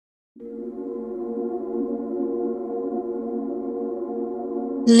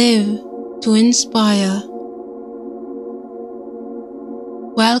Live to inspire.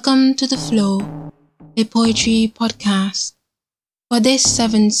 Welcome to The Flow, a poetry podcast. For this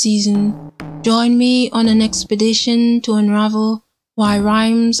 7th season, join me on an expedition to unravel why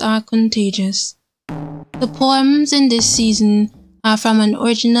rhymes are contagious. The poems in this season are from an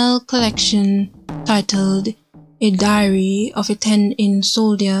original collection titled A Diary of a 10-inch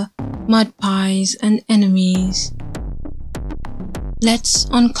Soldier, Mud Pies and Enemies. Let's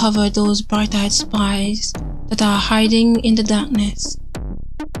uncover those bright-eyed spies that are hiding in the darkness.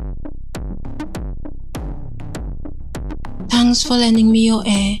 Thanks for lending me your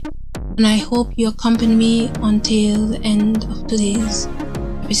ear, and I hope you accompany me until the end of today's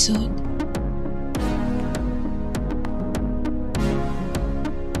episode.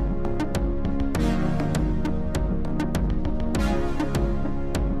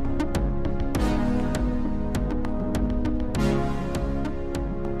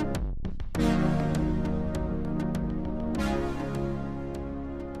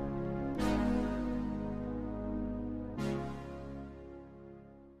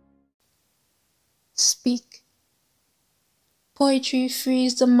 Speak. Poetry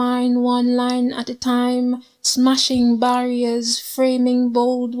frees the mind one line at a time, smashing barriers, framing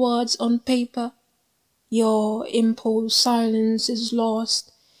bold words on paper. Your imposed silence is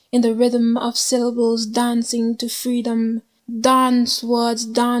lost in the rhythm of syllables dancing to freedom. Dance, words,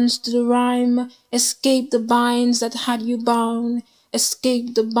 dance to the rhyme. Escape the binds that had you bound.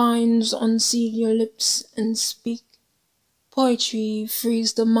 Escape the binds, unseal your lips and speak. Poetry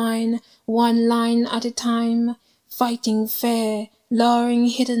frees the mind, one line at a time, fighting fair, luring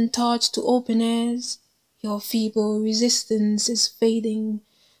hidden thoughts to open airs. Your feeble resistance is fading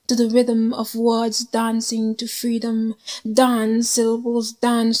to the rhythm of words dancing to freedom. Dance, syllables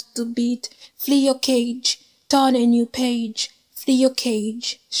dance to beat. Flee your cage, turn a new page. Flee your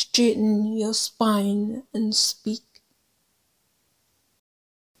cage, straighten your spine and speak.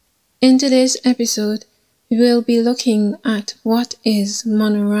 In today's episode, we will be looking at what is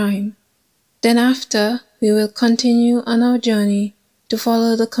monorhyme. Then after, we will continue on our journey to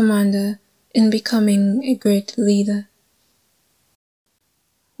follow the commander in becoming a great leader.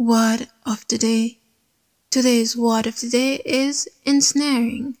 Word of the day. Today's word of the day is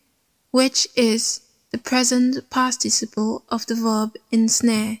ensnaring, which is the present participle of the verb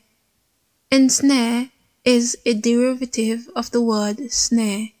ensnare. Ensnare is a derivative of the word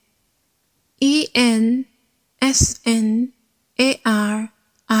snare. E-N-S-N-A-R-I-N-G,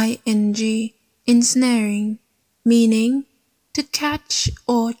 ensnaring, meaning to catch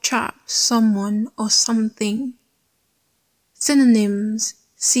or trap someone or something. Synonyms: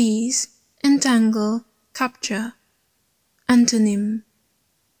 seize, entangle, capture. Antonym: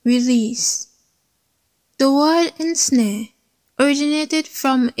 release. The word ensnare originated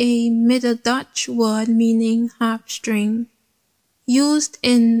from a Middle Dutch word meaning harp-string, used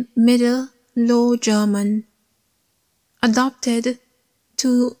in Middle Low German, adopted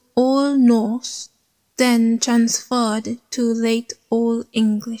to Old Norse, then transferred to Late Old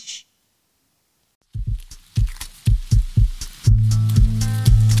English.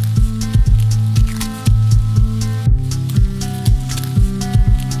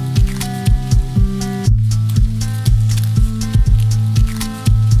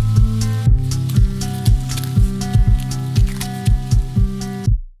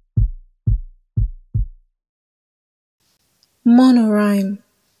 Monorhyme.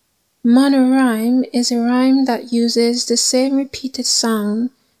 Monorhyme is a rhyme that uses the same repeated sound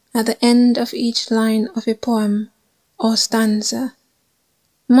at the end of each line of a poem or stanza.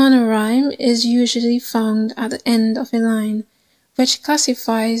 Monorhyme is usually found at the end of a line, which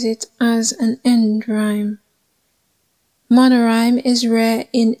classifies it as an end rhyme. Monorhyme is rare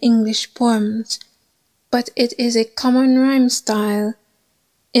in English poems, but it is a common rhyme style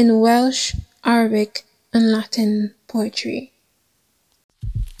in Welsh, Arabic, and Latin poetry.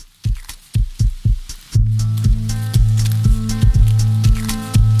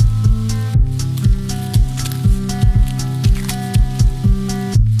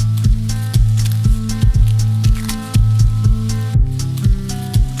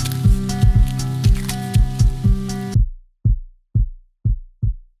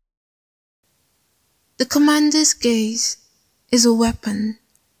 The commander's gaze is a weapon.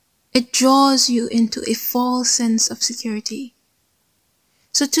 It draws you into a false sense of security.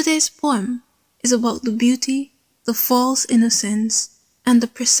 So today's poem is about the beauty, the false innocence, and the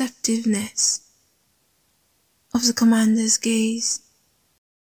perceptiveness of the commander's gaze.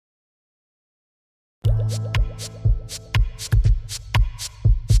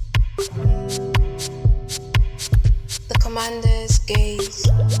 commander's gaze.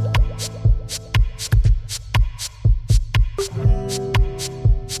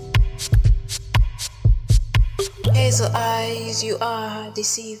 Hazel eyes, you are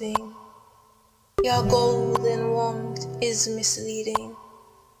deceiving. Your golden warmth is misleading.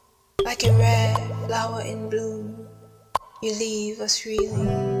 Like a rare flower in bloom, you leave us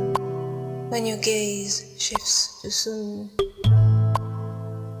reeling when your gaze shifts too soon.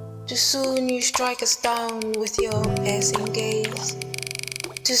 Too soon you strike us down with your piercing gaze.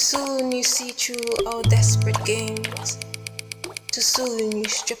 Too soon you see through our desperate games. Too soon you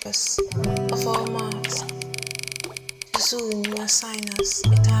strip us of our masks. Too soon you assign us a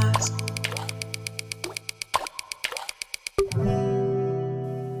task.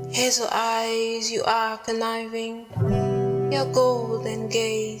 Hazel eyes, you are conniving. Your golden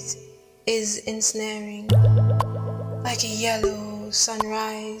gaze is ensnaring. Like a yellow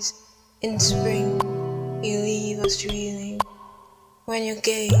sunrise in spring, you leave us reeling when your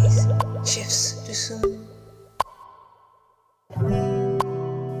gaze shifts too soon.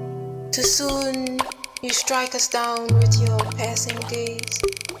 Too soon you strike us down with your piercing gaze.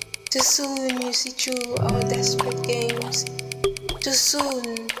 Too soon you see through our desperate games. Too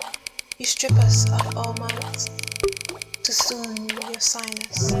soon you strip us of our masks. Too soon you assign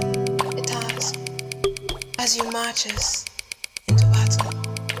us a task. As you march us into battle,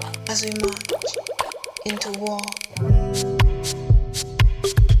 as we march into war.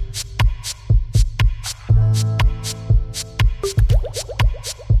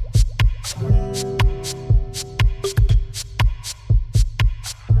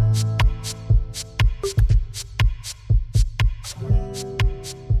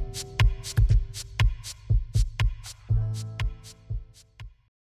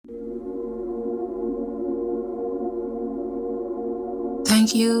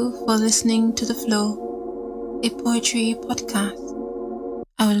 Thank you for listening to The Flow, a poetry podcast.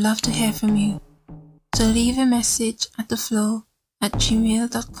 I would love to hear from you, so leave a message at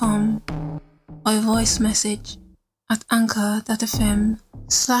theflow@gmail.com or a voice message at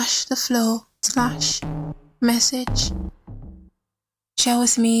anchor.fm/theflow/message. Share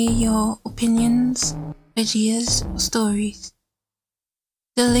with me your opinions, ideas, or stories.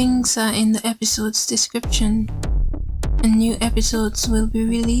 The links are in the episode's description, and new episodes will be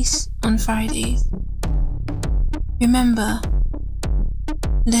released on Fridays. Remember,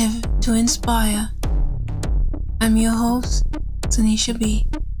 live to inspire. I'm your host, Tanisha B.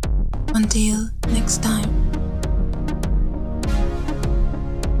 Until next time.